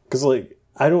happiness. Because like,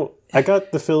 I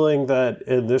got the feeling that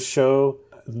in this show,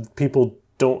 people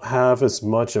don't have as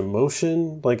much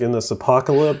emotion, like in this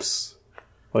apocalypse.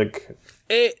 Like,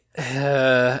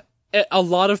 A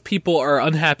lot of people are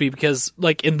unhappy because,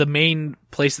 like, in the main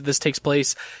place that this takes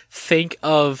place, think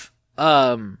of,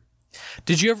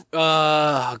 did you ever,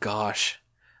 oh gosh.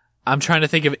 I'm trying to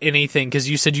think of anything, because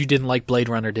you said you didn't like Blade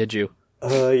Runner, did you?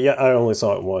 yeah, I only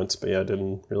saw it once, but yeah, I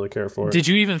didn't really care for it. Did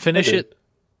you even finish I did.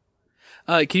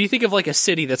 it? Can you think of like a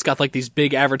city that's got like these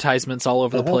big advertisements all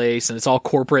over the place, and it's all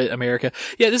corporate America?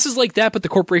 Yeah, this is like that, but the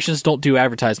corporations don't do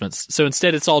advertisements. So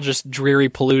instead it's all just dreary,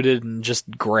 polluted, and just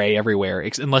gray everywhere,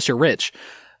 unless you're rich.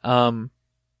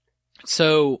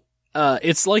 So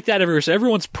it's like that everywhere. So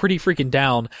everyone's pretty freaking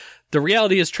down. The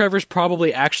reality is Trevor's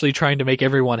probably actually trying to make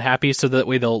everyone happy so that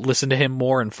way they'll listen to him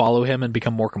more and follow him and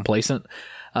become more complacent.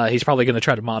 He's probably going to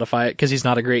try to modify it because he's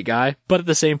not a great guy. But at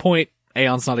the same point,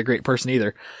 Aeon's not a great person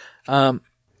either.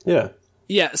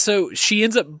 Yeah, so she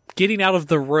ends up getting out of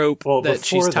the rope that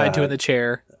she's tied to in the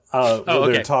chair.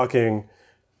 They're talking.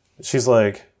 She's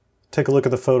like, take a look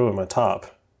at the photo of my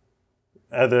top.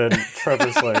 And then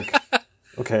Trevor's like,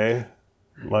 okay,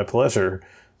 my pleasure.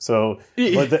 So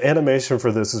like, the animation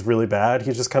for this is really bad.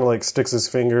 He just kind of like sticks his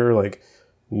finger like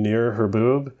near her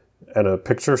boob and a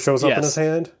picture shows up in his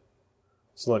hand.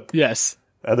 It's like, yes.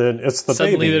 And then it's the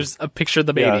Suddenly baby. there's a picture of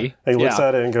the baby. Yeah. And he looks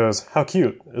at it and goes, how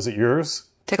cute. Is it yours?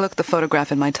 Take a look at the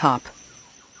photograph in my top.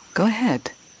 Go ahead.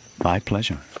 My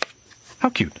pleasure. How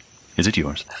cute. Is it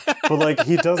yours? But like,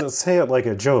 he doesn't say it like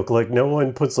a joke. Like, no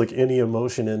one puts like any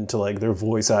emotion into like their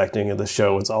voice acting in the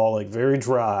show. It's all like very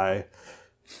dry.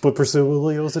 But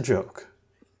presumably it was a joke.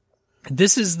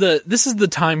 This is the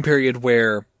time period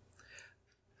where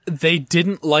they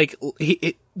didn't like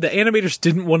the animators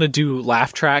didn't want to do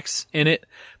laugh tracks in it,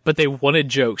 but they wanted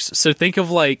jokes. So think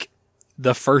of like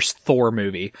the first Thor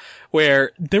movie,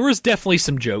 where there was definitely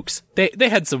some jokes. They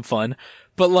had some fun,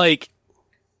 but like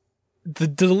the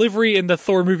delivery in the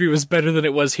Thor movie was better than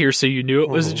it was here, so you knew it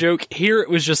was a joke. Here it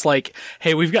was just like,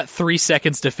 hey, we've got 3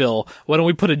 seconds to fill. Why don't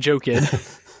we put a joke in?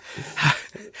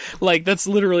 Like, that's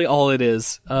literally all it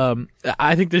is.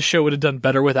 I think this show would have done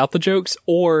better without the jokes,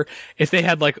 or if they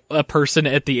had like a person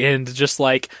at the end just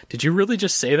like, did you really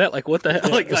just say that? Like, what the hell?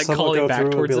 Like calling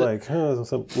back towards it. Like,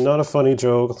 not a funny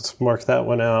joke. Let's mark that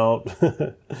one out.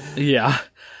 Yeah.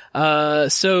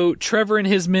 So Trevor and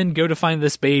his men go to find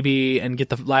this baby and get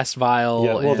the last vial.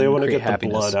 Yeah, well, they want to get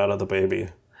happiness. the blood out of the baby.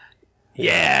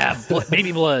 Yeah,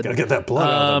 baby blood. Gotta get that blood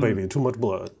out of the baby. Too much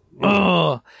blood.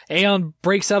 Aeon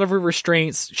breaks out of her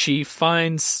restraints. She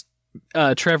finds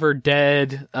Trevor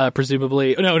dead,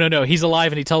 presumably. No. He's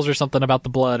alive, and he tells her something about the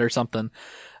blood or something.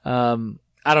 I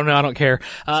don't know. I don't care.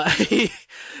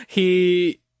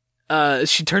 She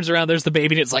turns around. There's the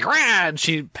baby, and it's like, rah! And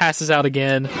she passes out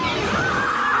again.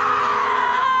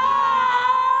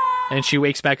 And she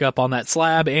wakes back up on that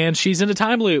slab, and she's in a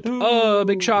time loop. Oh,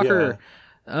 big shocker. Yeah.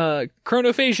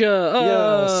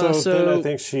 Chronophagia. So then I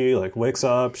think she like wakes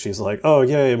up. She's like, "Oh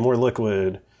yay, more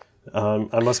liquid."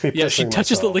 I must be. Yeah, she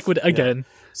touches the liquid again. Yeah.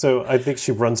 So I think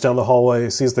she runs down the hallway,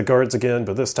 sees the guards again,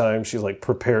 but this time she's like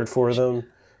prepared for them.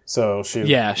 So she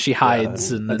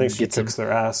hides and I think then she gets kicks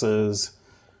their asses.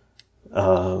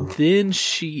 Then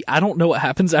I don't know what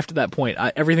happens after that point.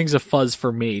 Everything's a fuzz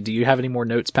for me. Do you have any more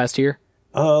notes past here?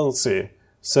 Let's see.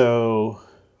 So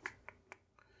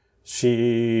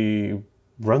she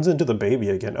runs into the baby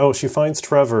again. Oh, she finds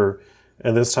Trevor,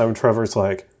 and this time Trevor's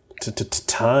like,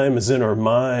 time is in our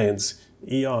minds.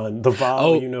 Aeon, the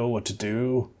vial, you know what to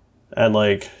do. And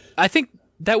like, I think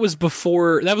that was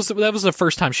before, that was the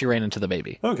first time she ran into the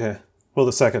baby. Okay. Well,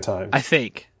 the second time. I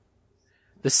think.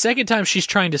 The second time she's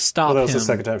trying to stop him. Well, that was the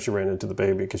second time she ran into the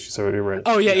baby, because she's already ran.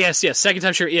 Oh, yeah, yes. Second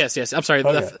time yes. I'm sorry.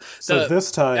 Okay. So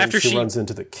this time she runs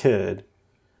into the kid,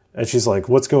 And she's like,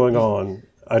 what's going on?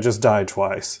 I just died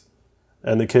twice.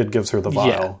 And the kid gives her the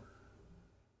vial.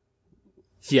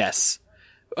 Yes.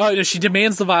 Oh, no, she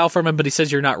demands the vial from him, but he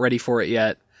says you're not ready for it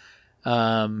yet.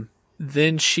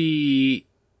 Then she...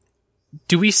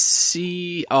 Do we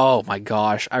see... Oh my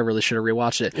gosh, I really should have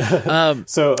rewatched it.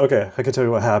 So, okay, I can tell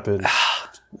you what happened.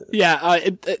 Yeah,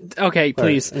 okay,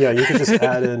 please. Right. Yeah, you can just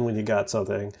add in when you got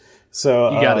something.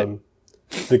 So, You got it.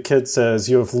 The kid says,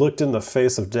 you have looked in the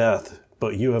face of death,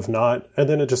 but you have not, and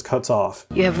then it just cuts off.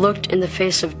 You have looked in the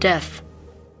face of death,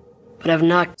 but have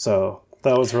not. So,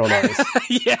 that was real nice.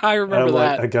 Yeah, I And remember I'm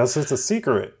that. like, I guess it's a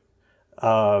secret.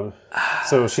 So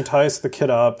she ties the kid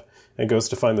up and goes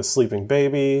to find the sleeping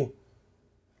baby.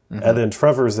 Mm-hmm. And then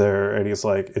Trevor's there, and he's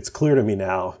like, it's clear to me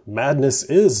now. Madness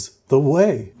is the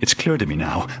way. It's clear to me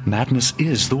now. Madness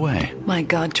is the way. My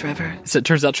God, Trevor. So it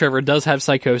turns out Trevor does have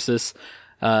psychosis,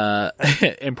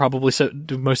 and probably so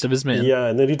do most of his men. Yeah,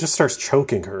 and then he just starts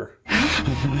choking her.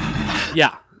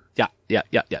 Yeah. Yep.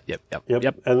 Yep.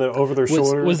 And then over their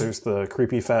shoulder, there's the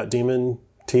creepy fat demon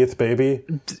teeth baby.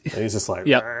 And he's just like,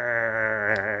 Yep.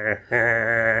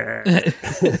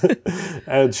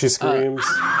 and she screams.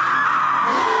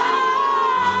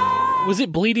 Was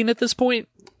it bleeding at this point?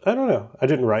 I don't know. I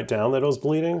didn't write down that it was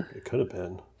bleeding. It could have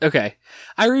been. Okay.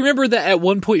 I remember that at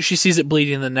one point she sees it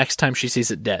bleeding, and the next time she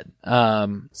sees it dead.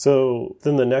 So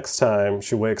then the next time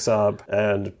she wakes up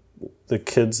and the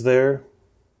kid's there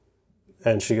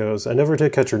and she goes, I never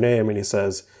did catch your name. And he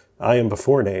says, I am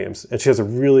before names. And she has a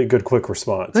really good quick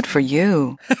response. Good for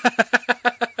you.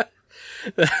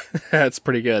 That's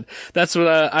pretty good. That's what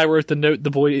I wrote the note.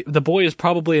 The boy is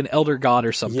probably an elder god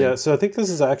or something. Yeah, so I think this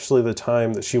is actually the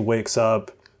time that she wakes up.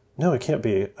 No, it can't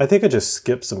be. I think I just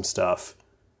skipped some stuff.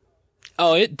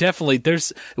 Oh, it definitely.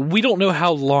 We don't know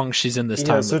how long she's in this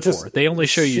time loop for. They only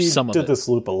show you some of it. She did this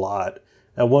loop a lot.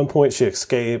 At one point, she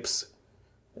escapes,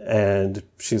 and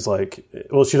she's like,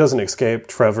 well, she doesn't escape.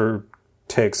 Trevor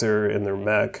takes her in their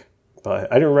mech,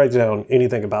 but I didn't write down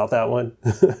anything about that one.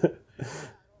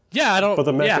 Yeah, I don't. But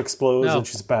the mech explodes, and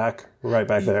she's right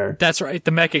back there. That's right.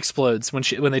 The mech explodes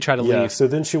when they try to leave. So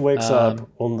then she wakes up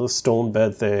on the stone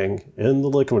bed thing in the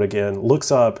liquid again,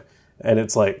 looks up, and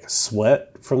it's like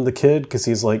sweat from the kid because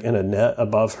he's like in a net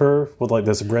above her with like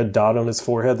this red dot on his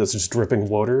forehead that's just dripping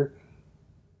water.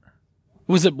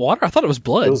 Was it water? I thought it was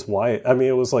blood. It was white. I mean,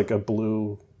 it was like a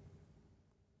blue,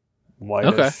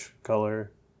 whitish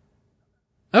color.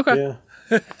 Okay.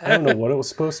 Yeah. I don't know what it was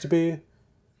supposed to be.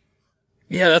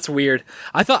 Yeah, that's weird.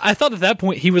 I thought at that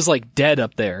point he was like dead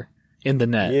up there in the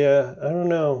net. Yeah, I don't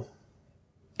know.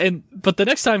 But the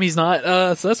next time he's not,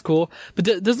 so that's cool. But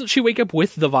doesn't she wake up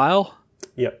with the vial?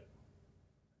 Yep.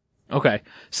 Okay.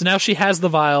 So now she has the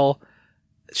vial.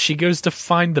 She goes to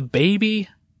find the baby,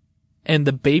 and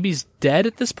the baby's dead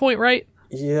at this point, right?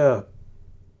 Yeah.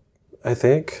 I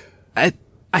think. I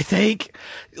think.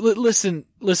 Listen,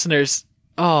 listeners.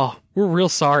 Oh, we're real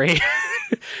sorry.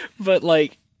 But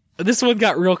like, this one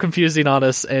got real confusing on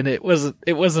us, and it wasn't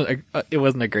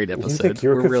a great episode. You think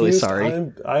you're we're confused? really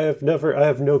sorry. I have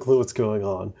no clue what's going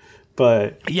on,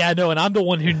 but yeah, no, and I'm the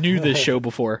one who knew this show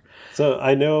before. So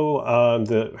I know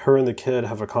that her and the kid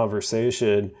have a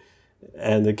conversation,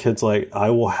 and the kid's like, "I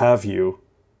will have you,"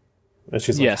 and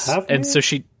she's like, yes, "Have me?" And so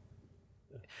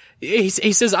he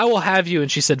says, "I will have you,"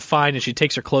 and she said, "Fine," and she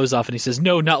takes her clothes off, and he says,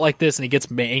 "No, not like this," and he gets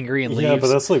angry and leaves. Yeah, but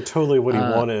that's like totally what he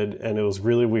wanted, and it was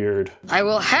really weird. I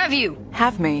will have you.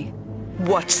 Have me.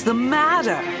 What's the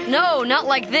matter? No, not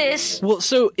like this. Well,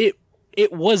 so it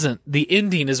wasn't. The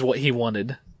ending is what he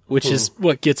wanted, which is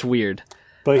what gets weird.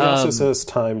 But he also says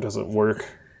time doesn't work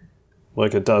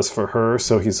like it does for her,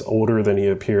 so he's older than he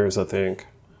appears, I think.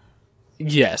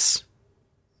 Yes.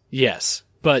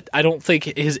 But I don't think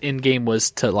his end game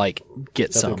was to like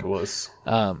get some. I think it was.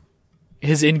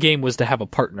 His end game was to have a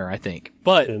partner, I think.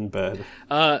 But in bed.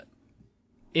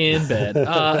 In bed.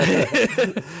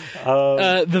 The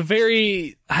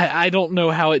very, I don't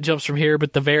know how it jumps from here,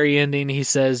 but the very ending, he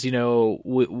says,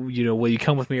 will you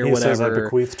come with me or whatever? He says, I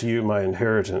bequeath to you my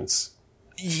inheritance.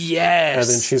 Yes.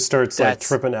 And then she starts like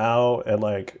tripping out, and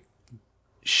like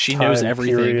she knows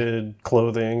everything. Period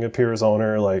clothing appears on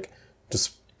her, like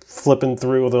just flipping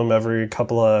through them every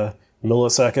couple of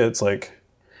milliseconds, like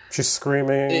she's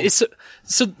screaming.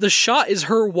 So the shot is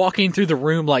her walking through the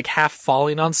room, like half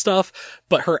falling on stuff,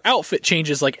 but her outfit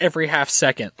changes like every half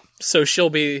second. So she'll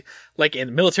be like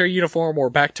in military uniform or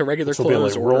back to regular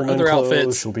clothes like or Roman other clothes.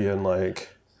 outfits. She'll be in like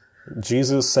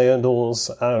Jesus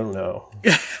sandals. I don't know.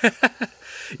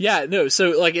 Yeah, no.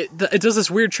 So like it does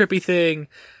this weird trippy thing.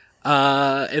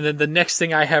 And then the next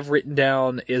thing I have written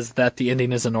down is that the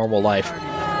ending is A Normal Life,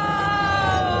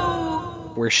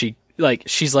 where she like,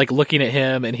 she's like looking at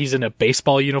him and he's in a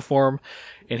baseball uniform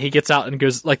and he gets out and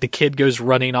goes, like, the kid goes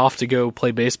running off to go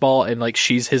play baseball and like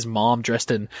she's his mom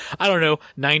dressed in, I don't know,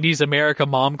 90s America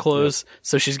mom clothes. Yeah.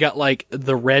 So she's got like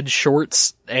the red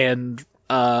shorts and,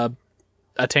 a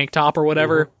tank top or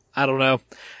whatever. Mm-hmm. I don't know.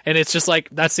 And it's just like,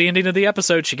 that's the ending of the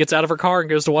episode. She gets out of her car and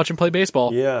goes to watch him play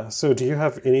baseball. Yeah. So do you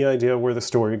have any idea where the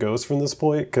story goes from this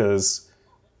point? Because...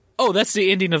 Oh, that's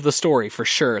the ending of the story for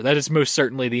sure. That is most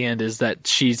certainly the end, is that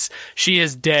she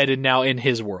is dead and now in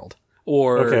his world.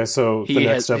 Or okay, so the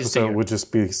next episode would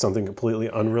just be something completely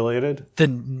unrelated? The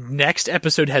next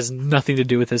episode has nothing to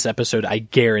do with this episode, I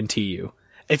guarantee you.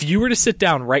 If you were to sit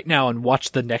down right now and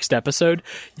watch the next episode,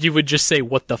 you would just say,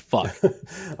 what the fuck?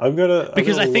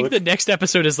 Because I think the next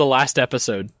episode is the last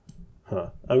episode. Huh.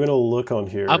 I'm going to look on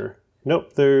here.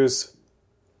 Nope, there's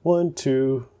 1,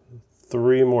 2,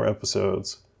 3 more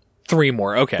episodes. 3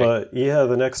 more, okay. But yeah,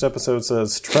 the next episode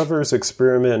says, Trevor's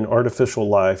experiment in artificial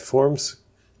life forms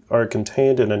are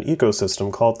contained in an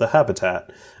ecosystem called the habitat.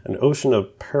 An ocean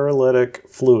of paralytic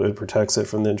fluid protects it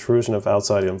from the intrusion of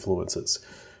outside influences.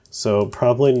 So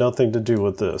probably nothing to do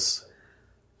with this.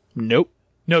 Nope.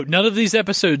 No, none of these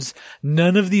episodes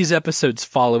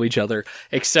follow each other,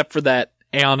 except for that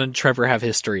Aeon and Trevor have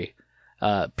history.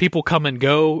 People come and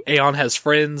go. Aeon has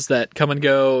friends that come and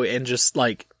go, and just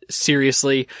like,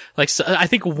 seriously, like, so I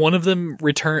think one of them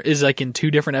is like in 2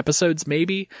 different episodes,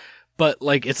 maybe, but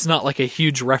like, it's not like a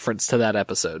huge reference to that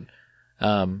episode.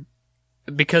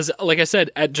 Because like I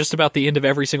said, at just about the end of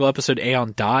every single episode,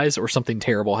 Aeon dies or something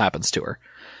terrible happens to her.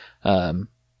 And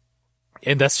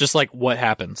that's just like what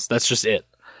happens. That's just it.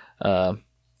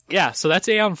 Yeah, so that's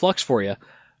Aeon Flux for you.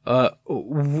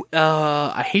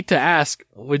 I hate to ask,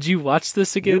 would you watch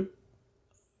this again?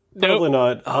 Probably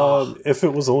not. If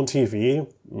it was on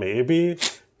TV, maybe,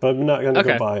 but I'm not going to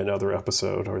go buy another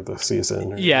episode or the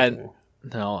season. Or anything.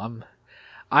 No,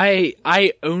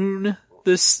 I own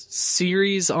this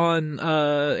series on,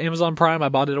 Amazon Prime. I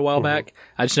bought it a while back.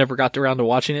 I just never got around to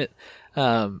watching it.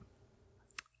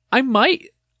 I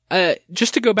might,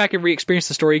 just to go back and re-experience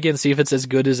the story again, see if it's as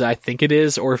good as I think it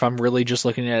is, or if I'm really just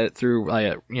looking at it through,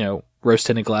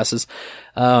 rose-tinted glasses.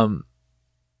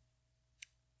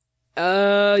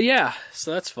 Yeah,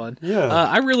 so that's fun. Yeah.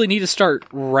 I really need to start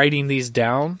writing these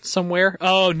down somewhere.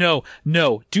 Oh, no,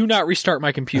 do not restart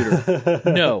my computer.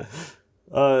 No.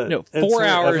 4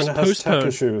 hours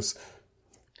postponed.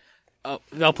 Oh,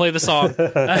 I'll play the song.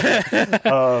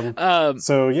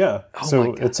 So yeah,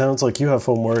 it sounds like you have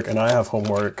homework and I have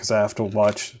homework because I have to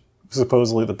watch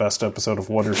supposedly the best episode of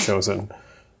Wonder Chosen.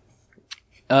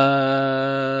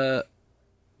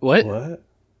 What?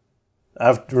 I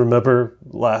have to remember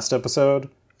last episode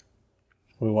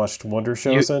we watched Wonder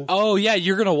Chosen.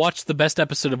 You're gonna watch the best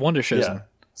episode of Wonder Chosen. Yeah.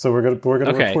 So we're gonna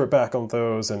report back on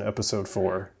those in episode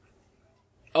 4.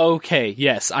 Okay,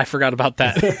 yes, I forgot about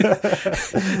that.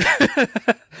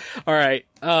 All right.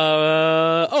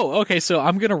 Okay, so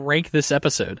I'm going to rank this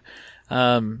episode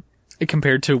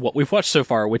compared to what we've watched so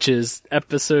far, which is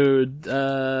episode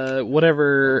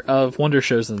whatever of Wonder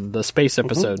Chosen, the space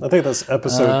episode. I think that's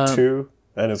episode 2,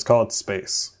 and it's called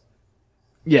Space.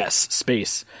 Yes,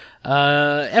 Space.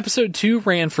 Episode 2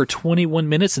 ran for 21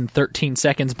 minutes and 13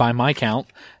 seconds by my count,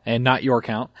 and not your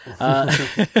count.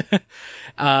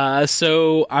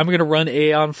 So I'm going to run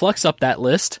Aeon Flux up that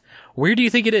list. Where do you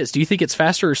think it is? Do you think it's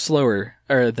faster or slower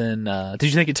than, did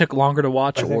you think it took longer to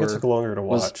watch? I think it took longer to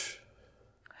watch.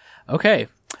 Okay.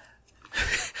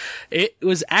 It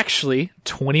was actually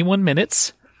 21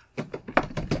 minutes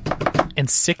and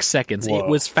 6 seconds. Whoa. It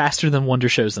was faster than Wonder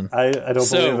Chosen. I don't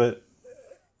believe it.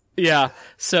 Yeah,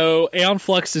 so Aeon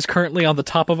Flux is currently on the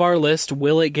top of our list.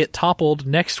 Will it get toppled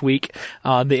next week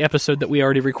on the episode that we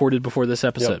already recorded before this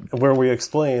episode? Yep, where we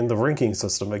explain the ranking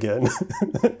system again.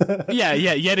 Yeah,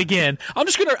 yet again. I'm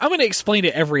gonna explain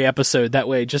it every episode, that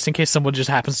way, just in case someone just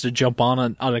happens to jump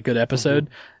on a good episode.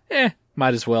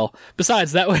 Might as well.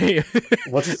 Besides, that way,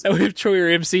 if Troy or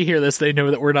MC hear this, they know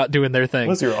that we're not doing their thing.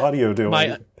 What's your audio doing?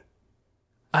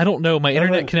 I don't know. My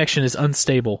internet connection is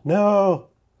unstable.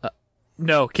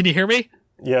 No, can you hear me?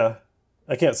 Yeah.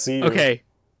 I can't see you. Okay.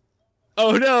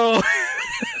 Oh no!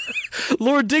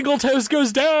 Lord Dingletoes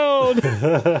goes down!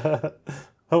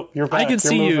 Oh, you're back. I can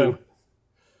see you.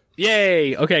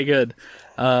 Yay! Okay, good.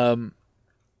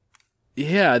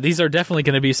 Yeah, these are definitely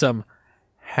going to be some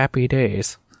happy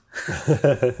days.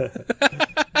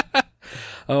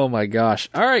 Oh my gosh.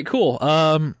 Alright, cool.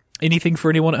 Anything for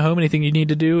anyone at home? Anything you need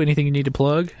to do? Anything you need to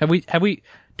plug? Do we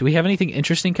have anything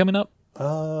interesting coming up?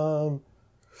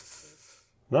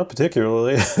 Not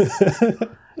particularly.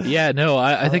 Yeah, no,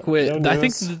 I think I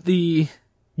think the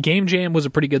Game Jam was a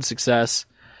pretty good success.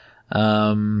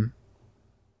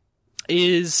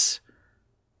 is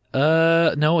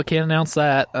no, I can't announce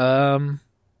that.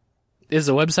 Is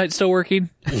the website still working?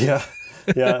 Yeah.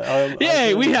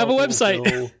 Yay, we have a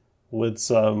website. With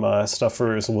some stuff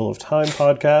for his Wheel of Time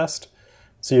podcast.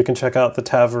 So you can check out the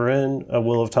Tavern, a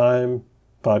Wheel of Time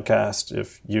podcast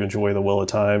if you enjoy the Wheel of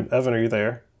Time. Evan, are you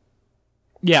there?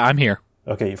 Yeah, I'm here.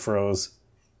 Okay, you froze.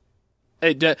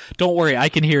 Hey, don't worry, I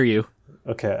can hear you.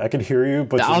 Okay, I can hear you,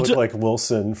 but you look like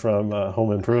Wilson from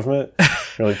Home Improvement.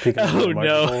 You're like peeking through the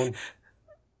microphone.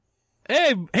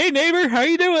 Hey neighbor, how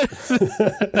you doing?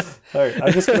 All right,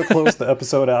 I'm just going to close the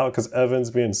episode out because Evan's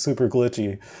being super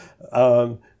glitchy.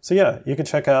 So yeah, you can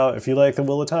check out, if you like the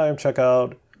Wheel of Time, check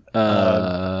out,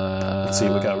 let's see,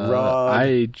 we got Rob,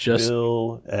 I just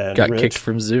Bill, and got Rich kicked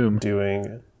from Zoom.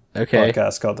 doing a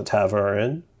podcast called The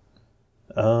Tavern.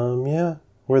 Yeah,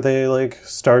 where they like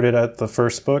started at the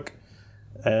first book.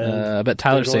 And I bet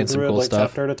Tyler's saying some cool stuff.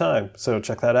 Chapter at a time. So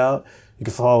check that out. You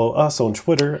can follow us on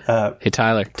Twitter at Hey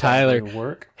Tyler.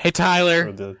 Work. Hey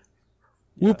Tyler.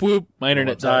 Whoop whoop. My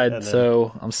internet died,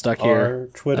 so I'm stuck here. Our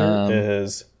Twitter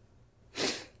is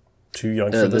Too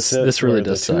Young for this. Sip. This really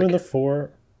does the 2 suck. and the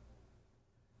 4.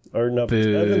 Or no,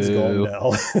 Boo. Evan's gone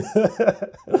now.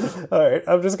 All right,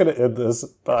 I'm just gonna end this.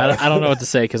 Bye. I don't know what to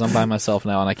say because I'm by myself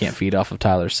now and I can't feed off of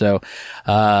Tyler. So,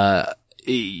 my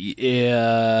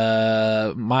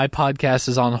podcast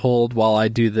is on hold while I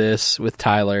do this with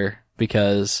Tyler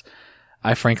because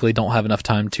I frankly don't have enough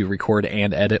time to record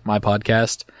and edit my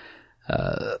podcast.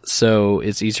 So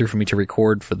it's easier for me to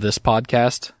record for this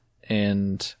podcast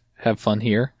and have fun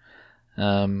here.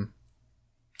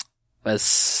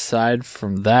 Aside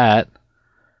from that,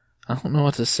 I don't know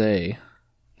what to say.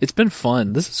 It's been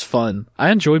fun. This is fun.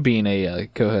 I enjoy being a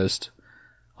co-host.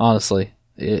 Honestly,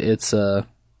 it's this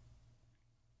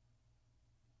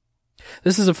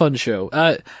is a fun show.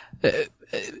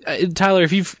 Tyler,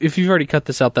 if you've already cut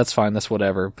this out, that's fine. That's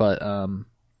whatever. But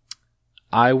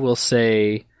I will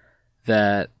say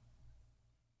that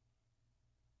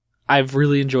I've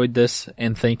really enjoyed this,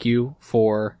 and thank you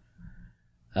for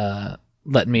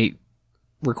letting me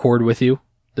record with you.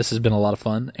 This has been a lot of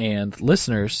fun. And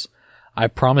listeners, I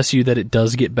promise you that it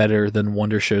does get better than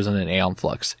Wonder Shows on an Aeon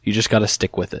Flux. You just got to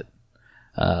stick with it.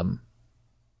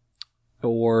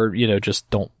 Or, just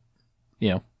don't,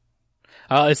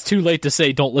 it's too late to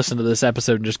say don't listen to this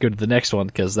episode and just go to the next one,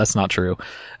 because that's not true.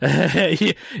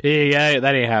 Yeah,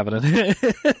 that ain't happening.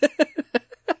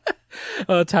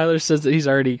 Tyler says that he's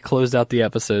already closed out the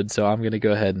episode, so I'm going to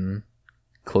go ahead and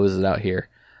close it out here.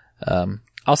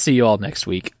 I'll see you all next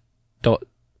week. Don't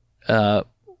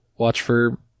watch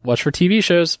for TV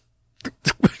shows.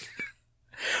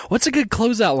 What's a good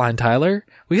closeout line, Tyler?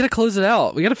 We got to close it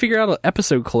out. We got to figure out an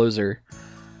episode closer.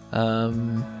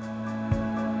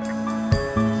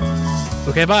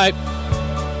 Okay, bye.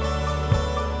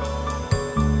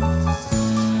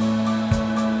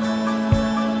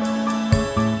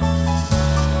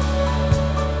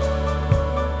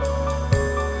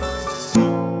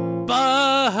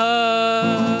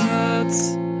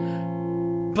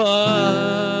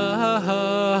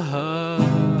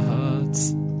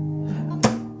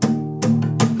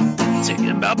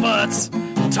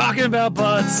 Talking about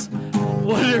butts,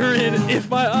 wondering if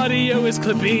my audio is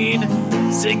clipping,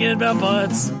 singing about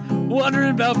butts,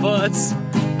 wondering about butts,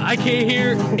 I can't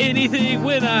hear anything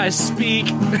when I speak.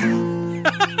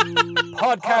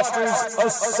 Podcasters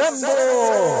Assemble!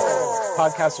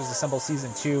 Podcasters Assemble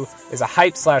Season 2 is a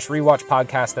hype/rewatch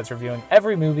podcast that's reviewing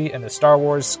every movie in the Star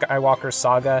Wars Skywalker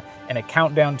saga and a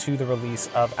countdown to the release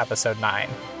of Episode 9.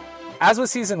 As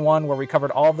with Season 1, where we covered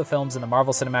all of the films in the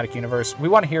Marvel Cinematic Universe, we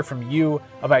want to hear from you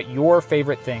about your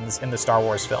favorite things in the Star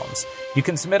Wars films. You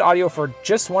can submit audio for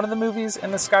just one of the movies in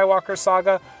the Skywalker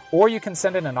saga, or you can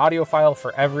send in an audio file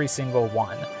for every single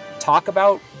one. Talk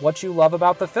about what you love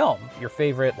about the film, your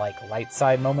favorite light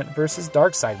side moment versus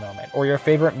dark side moment, or your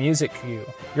favorite music cue,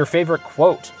 your favorite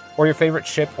quote, or your favorite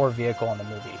ship or vehicle in the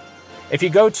movie. If you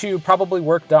go to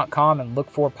probablywork.com and look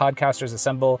for Podcasters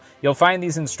Assemble, you'll find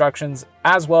these instructions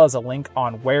as well as a link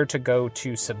on where to go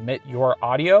to submit your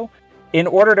audio. In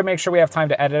order to make sure we have time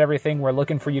to edit everything, we're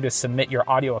looking for you to submit your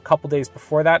audio a couple days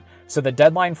before that. So the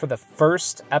deadline for the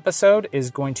first episode is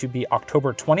going to be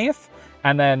October 20th,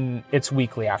 and then it's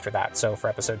weekly after that. So for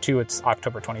episode 2, it's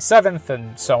October 27th,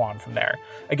 and so on from there.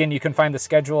 Again, you can find the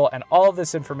schedule and all of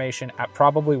this information at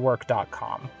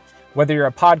probablywork.com. Whether you're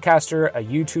a podcaster, a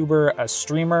YouTuber, a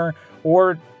streamer,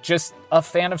 or just a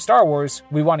fan of Star Wars,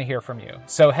 we want to hear from you.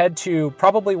 So head to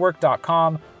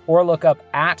probablywork.com or look up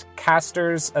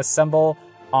 @Casters Assemble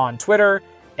on Twitter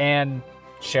and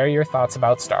share your thoughts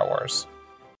about Star Wars.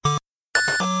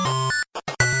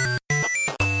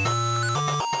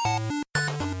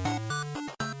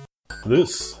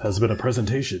 This has been a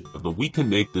presentation of the We Can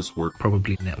Make This Work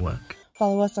Probably Network.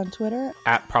 Follow us on Twitter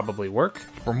 @ProbablyWork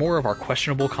for more of our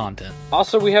questionable content.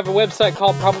 Also, we have a website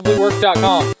called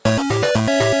probablywork.com.